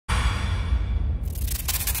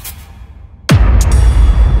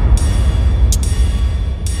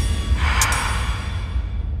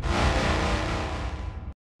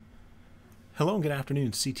Hello and good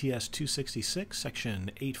afternoon, CTS266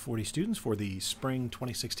 Section 840 students for the spring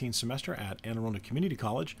 2016 semester at Anne Arundel Community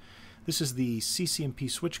College. This is the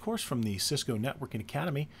CCNP Switch course from the Cisco Networking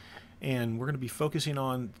Academy, and we're going to be focusing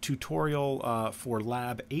on tutorial for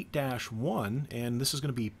Lab 8-1, and this is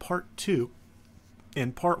going to be Part 2.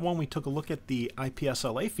 In Part 1, we took a look at the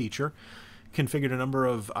IPSLA feature, configured a number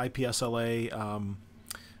of IPSLA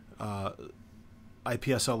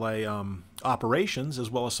operations, as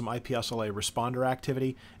well as some IPSLA responder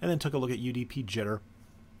activity, and then took a look at UDP jitter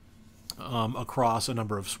across a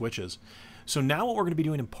number of switches. So now what we're going to be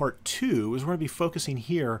doing in Part 2 is we're going to be focusing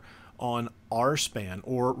here on RSPAN,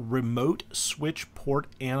 or Remote Switch Port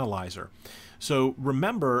Analyzer. So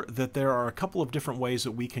remember that there are a couple of different ways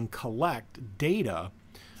that we can collect data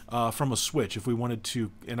from a switch if we wanted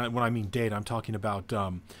to, and when I mean data, I'm talking about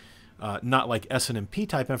not like SNMP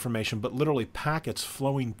type information, but literally packets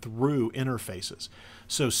flowing through interfaces.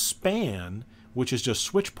 So SPAN, which is just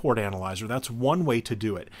switch port analyzer, that's one way to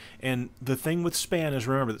do it. And the thing with SPAN is,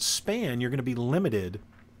 remember that SPAN, you're going to be limited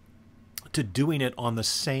to doing it on the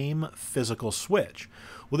same physical switch.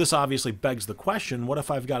 Well, this obviously begs the question, what if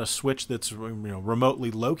I've got a switch that's remotely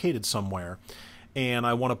located somewhere and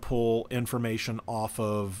I want to pull information off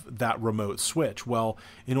of that remote switch? Well,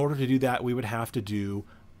 in order to do that, we would have to do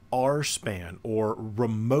RSPAN, or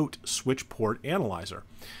Remote Switch Port Analyzer.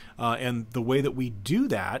 And the way that we do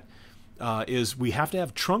that is we have to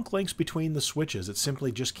have trunk links between the switches. It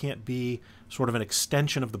simply just can't be sort of an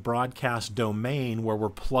extension of the broadcast domain where we're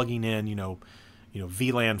plugging in,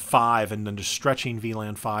 VLAN 5 and then just stretching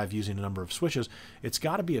VLAN 5 using a number of switches. It's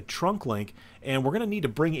got to be a trunk link, and we're going to need to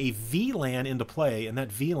bring a VLAN into play, and that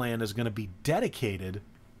VLAN is going to be dedicated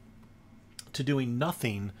to doing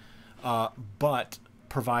nothing but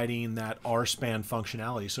providing that RSPAN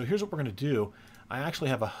functionality. So here's what we're going to do. I actually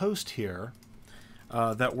have a host here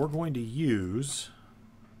that we're going to use,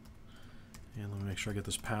 and let me make sure I get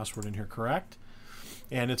this password in here correct,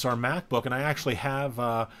 and it's our MacBook, and I actually have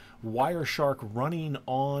Wireshark running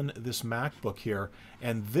on this MacBook here,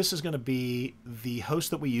 and this is going to be the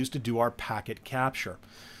host that we use to do our packet capture.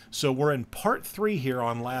 So we're in Part 3 here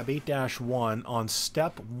on Lab 8-1 on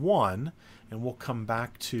Step 1, and we'll come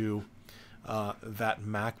back to that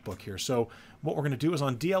MacBook here. So what we're going to do is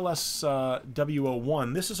on DLS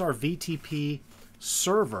W01, this is our VTP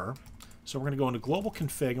server. So we're going to go into Global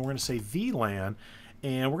Config, and we're going to say VLAN,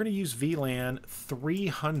 and we're going to use VLAN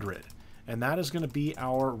 300. And that is going to be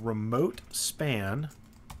our remote span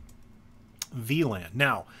VLAN.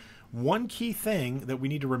 Now, one key thing that we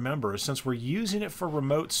need to remember is, since we're using it for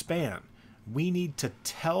remote span, we need to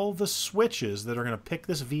tell the switches that are going to pick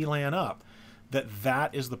this VLAN up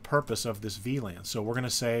that is the purpose of this VLAN. So we're going to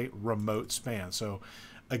say remote span. So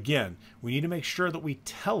again, we need to make sure that we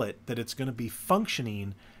tell it that it's going to be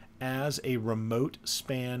functioning as a remote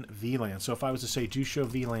span VLAN. So if I was to say do show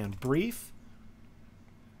VLAN brief,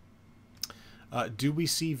 do we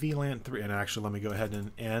see VLAN 3? And actually, let me go ahead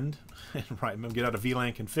and end. Right, I'm going to get out of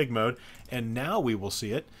VLAN config mode, and now we will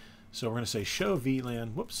see it. So we're going to say show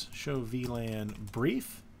VLAN, show VLAN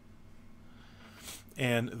brief.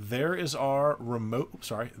 And there is our remote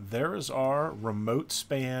span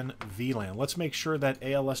VLAN. Let's make sure that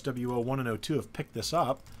ALSW01 and 02 have picked this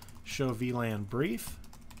up. Show VLAN brief.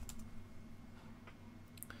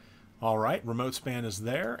 All right, remote span is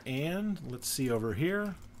there, and let's see over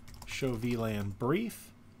here. Show VLAN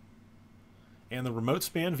brief. And the remote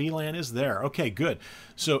span VLAN is there. Okay, good.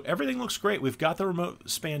 So everything looks great. We've got the remote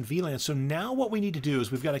span VLAN. So now what we need to do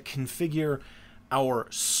is we've got to configure our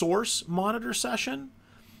source monitor session,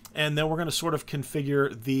 and then we're going to sort of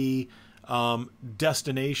configure the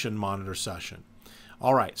destination monitor session.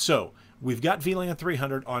 All right, so we've got VLAN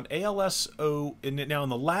 300 on ALSO, and now in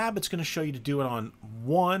the lab it's going to show you to do it on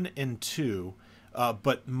 1 and 2,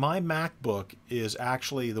 but my MacBook is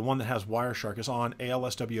actually the one that has Wireshark is on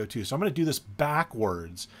ALSW02. So I'm going to do this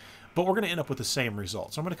backwards, but we're going to end up with the same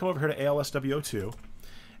result. So I'm going to come over here to ALSW02,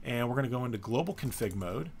 and we're going to go into Global Config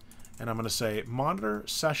mode. And I'm going to say monitor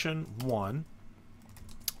session 1,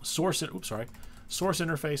 source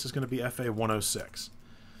interface is going to be FA106.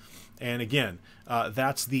 And again,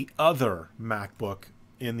 that's the other MacBook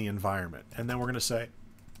in the environment. And then we're going to say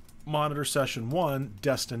monitor session 1,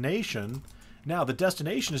 destination. Now the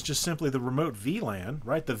destination is just simply the remote VLAN,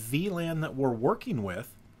 right? The VLAN that we're working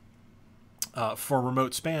with for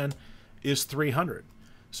remote span is 300.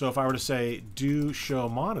 So if I were to say do show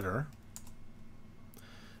monitor,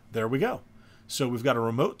 there we go. So we've got a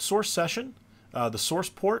remote source session. The source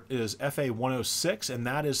port is FA106, and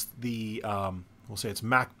that is the, we'll say it's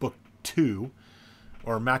MacBook 2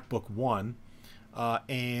 or MacBook 1.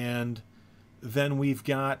 And then we've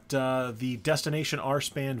got the destination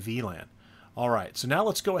RSPAN VLAN. All right, so now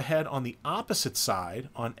let's go ahead on the opposite side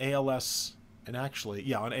on ALS, and actually,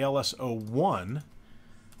 yeah, on ALS 01.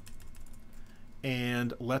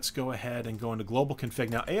 And let's go ahead and go into global config.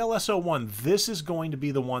 Now, ALS 01, this is going to be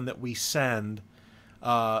the one that we send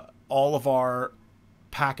all of our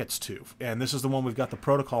packets to. And this is the one we've got the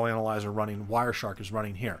protocol analyzer running. Wireshark is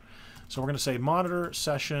running here. So we're going to say monitor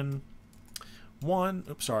session 1.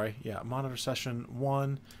 Oops, sorry. Yeah, monitor session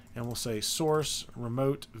 1. And we'll say source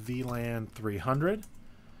remote VLAN 300.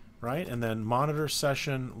 Right? And then monitor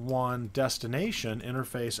session 1 destination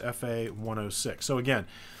interface FA 106. So again,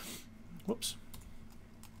 whoops.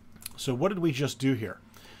 So what did we just do here?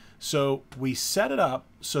 So we set it up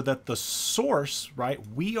so that the source, right,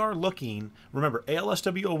 we are looking, remember,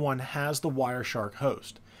 ALSW01 has the Wireshark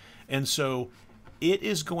host. And so it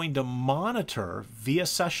is going to monitor via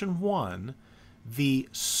session 1 the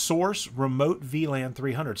source remote VLAN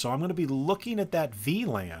 300. So I'm going to be looking at that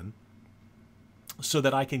VLAN so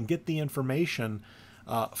that I can get the information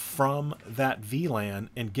from that VLAN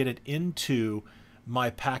and get it into my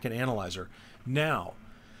packet analyzer. Now,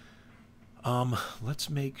 let's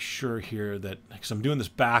make sure here that, because I'm doing this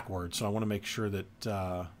backwards, so I want to make sure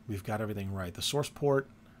that we've got everything right. The source port,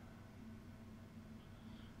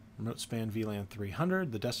 remote span VLAN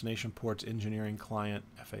 300, the destination port's engineering client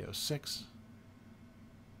FA06.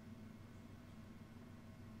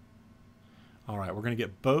 All right, we're going to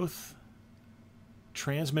get both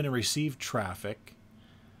transmit and receive traffic.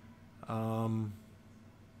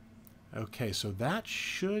 Okay, so that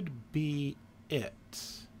should be it.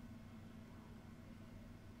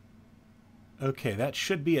 Okay, that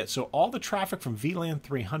should be it. So all the traffic from VLAN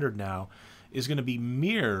 300 now is going to be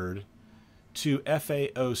mirrored to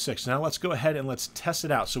FA06. Now let's go ahead and let's test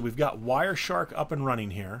it out. So we've got Wireshark up and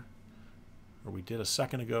running here. Or we did a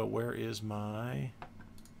second ago. Where is my...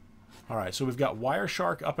 All right, so we've got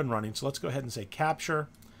Wireshark up and running. So let's go ahead and say capture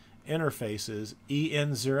interfaces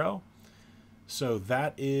EN0. So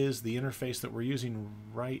that is the interface that we're using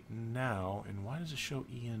right now. And why does it show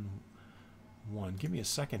EN1? Give me a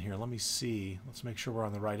second here. Let me see. Let's make sure we're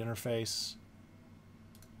on the right interface.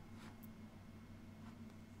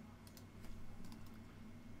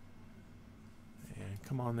 And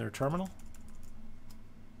come on there, terminal.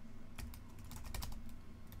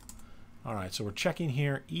 All right, so we're checking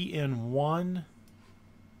here. EN1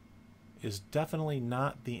 is definitely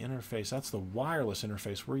not the interface. That's the wireless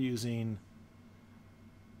interface. We're using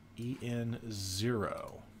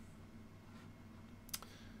EN0.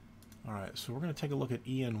 All right, so we're going to take a look at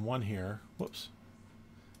EN1 here. Whoops.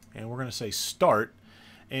 And we're going to say start.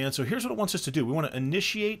 And so here's what it wants us to do. We want to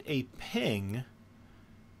initiate a ping.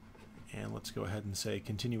 And let's go ahead and say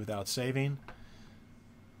continue without saving.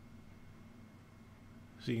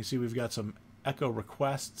 So you can see we've got some echo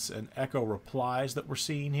requests and echo replies that we're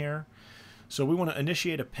seeing here. So we want to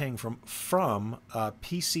initiate a ping from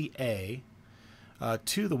PCA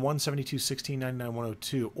to the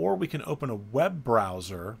 172.16.99.102, or we can open a web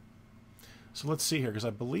browser. So let's see here, because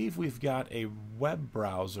I believe we've got a web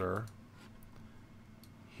browser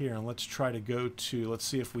here, and let's try to go to, let's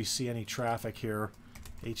see if we see any traffic here,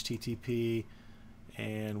 HTTP,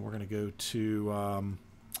 and we're going to go to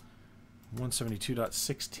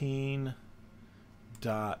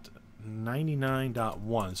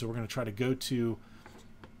 172.16.99.1. So we're going to try to go to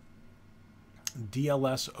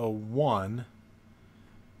DLS01,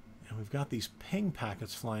 and we've got these ping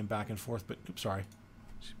packets flying back and forth, but oops, sorry,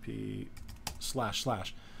 CP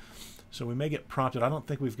 // So we may get prompted. I don't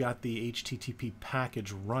think we've got the HTTP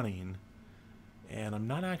package running, and I'm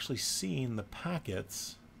not actually seeing the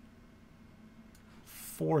packets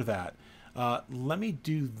for that. Let me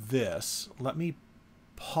do this. Let me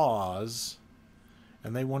pause,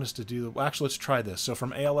 and they want us to do, well, actually, let's try this. So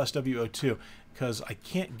from ALSW02, because I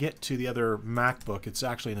can't get to the other MacBook, it's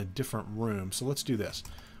actually in a different room. So let's do this.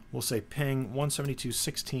 We'll say ping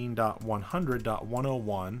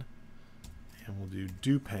 172.16.100.101, and we'll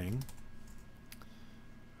do ping.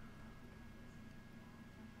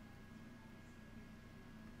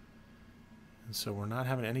 And so we're not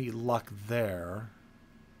having any luck there.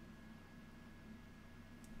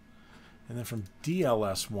 And then from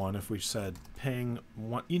DLS1, if we said ping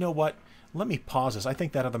one, you know what? Let me pause this. I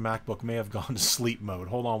think that other MacBook may have gone to sleep mode.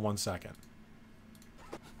 Hold on one second.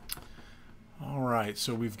 All right,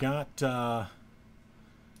 so we've got the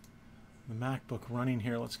MacBook running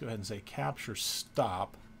here. Let's go ahead and say capture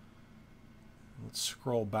stop. Let's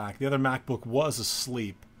scroll back. The other MacBook was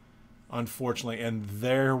asleep, unfortunately, and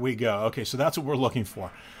there we go. Okay, so that's what we're looking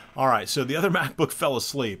for. All right, so the other MacBook fell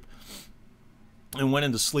asleep. and went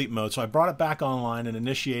into sleep mode. So I brought it back online and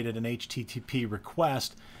initiated an HTTP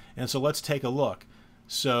request. And so let's take a look.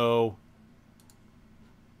 So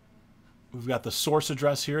we've got the source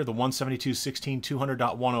address here, the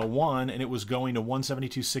 172.16.200.101, and it was going to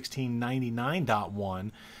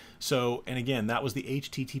 172.16.99.1. So, and again, that was the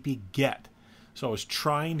HTTP GET. So I was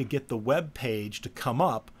trying to get the web page to come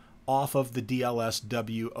up off of the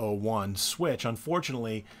DLSW01 switch.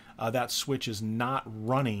 Unfortunately, that switch is not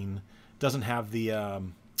running, doesn't have the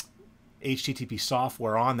HTTP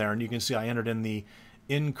software on there, and you can see I entered in the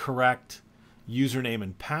incorrect username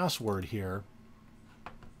and password here.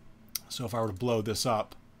 So if I were to blow this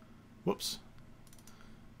up, whoops,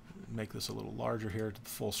 make this a little larger here to the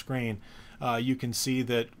full screen, you can see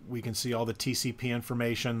that we can see all the TCP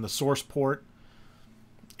information, the source port,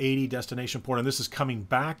 80 destination port, and this is coming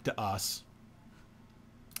back to us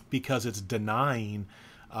because it's denying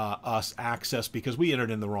us access because we entered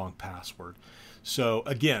in the wrong password. So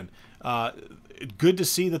again, good to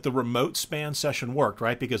see that the remote span session worked,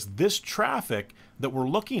 right? Because this traffic that we're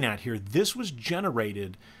looking at here, this was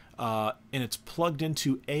generated and it's plugged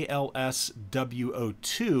into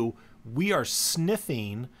ALSW02. We are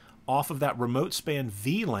sniffing off of that remote span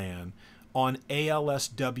VLAN on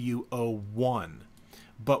ALSW01.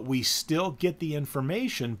 But we still get the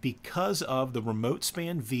information because of the remote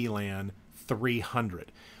span VLAN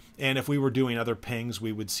 300. And if we were doing other pings,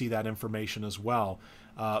 we would see that information as well.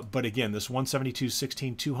 But again, this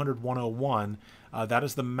 172.16.200.101, that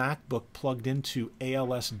is the MacBook plugged into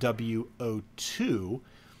ALSW02,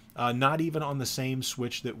 not even on the same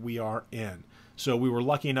switch that we are in. So we were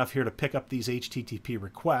lucky enough here to pick up these HTTP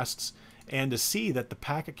requests and to see that the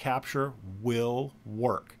packet capture will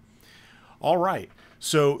work. All right,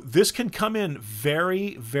 so this can come in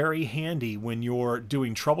very, very handy when you're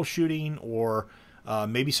doing troubleshooting or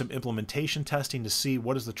maybe some implementation testing to see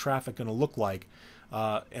what is the traffic going to look like.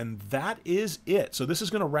 And that is it. So this is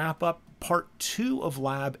going to wrap up part 2 of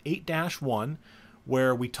Lab 8-1,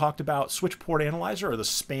 where we talked about switch port analyzer, or the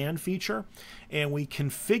SPAN feature, and we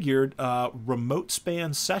configured remote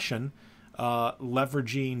span session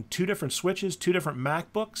leveraging 2 different switches, 2 different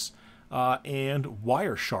MacBooks, and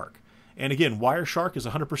Wireshark. And again, Wireshark is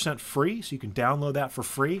 100% free, so you can download that for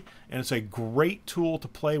free, and it's a great tool to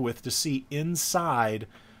play with to see inside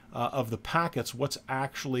of the packets what's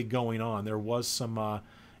actually going on. There was some,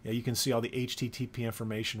 you can see all the HTTP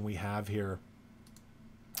information we have here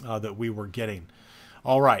that we were getting.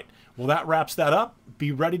 All right, well, that wraps that up.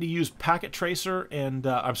 Be ready to use Packet Tracer and,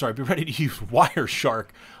 be ready to use Wireshark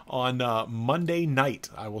on Monday night.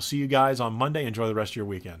 I will see you guys on Monday. Enjoy the rest of your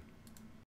weekend.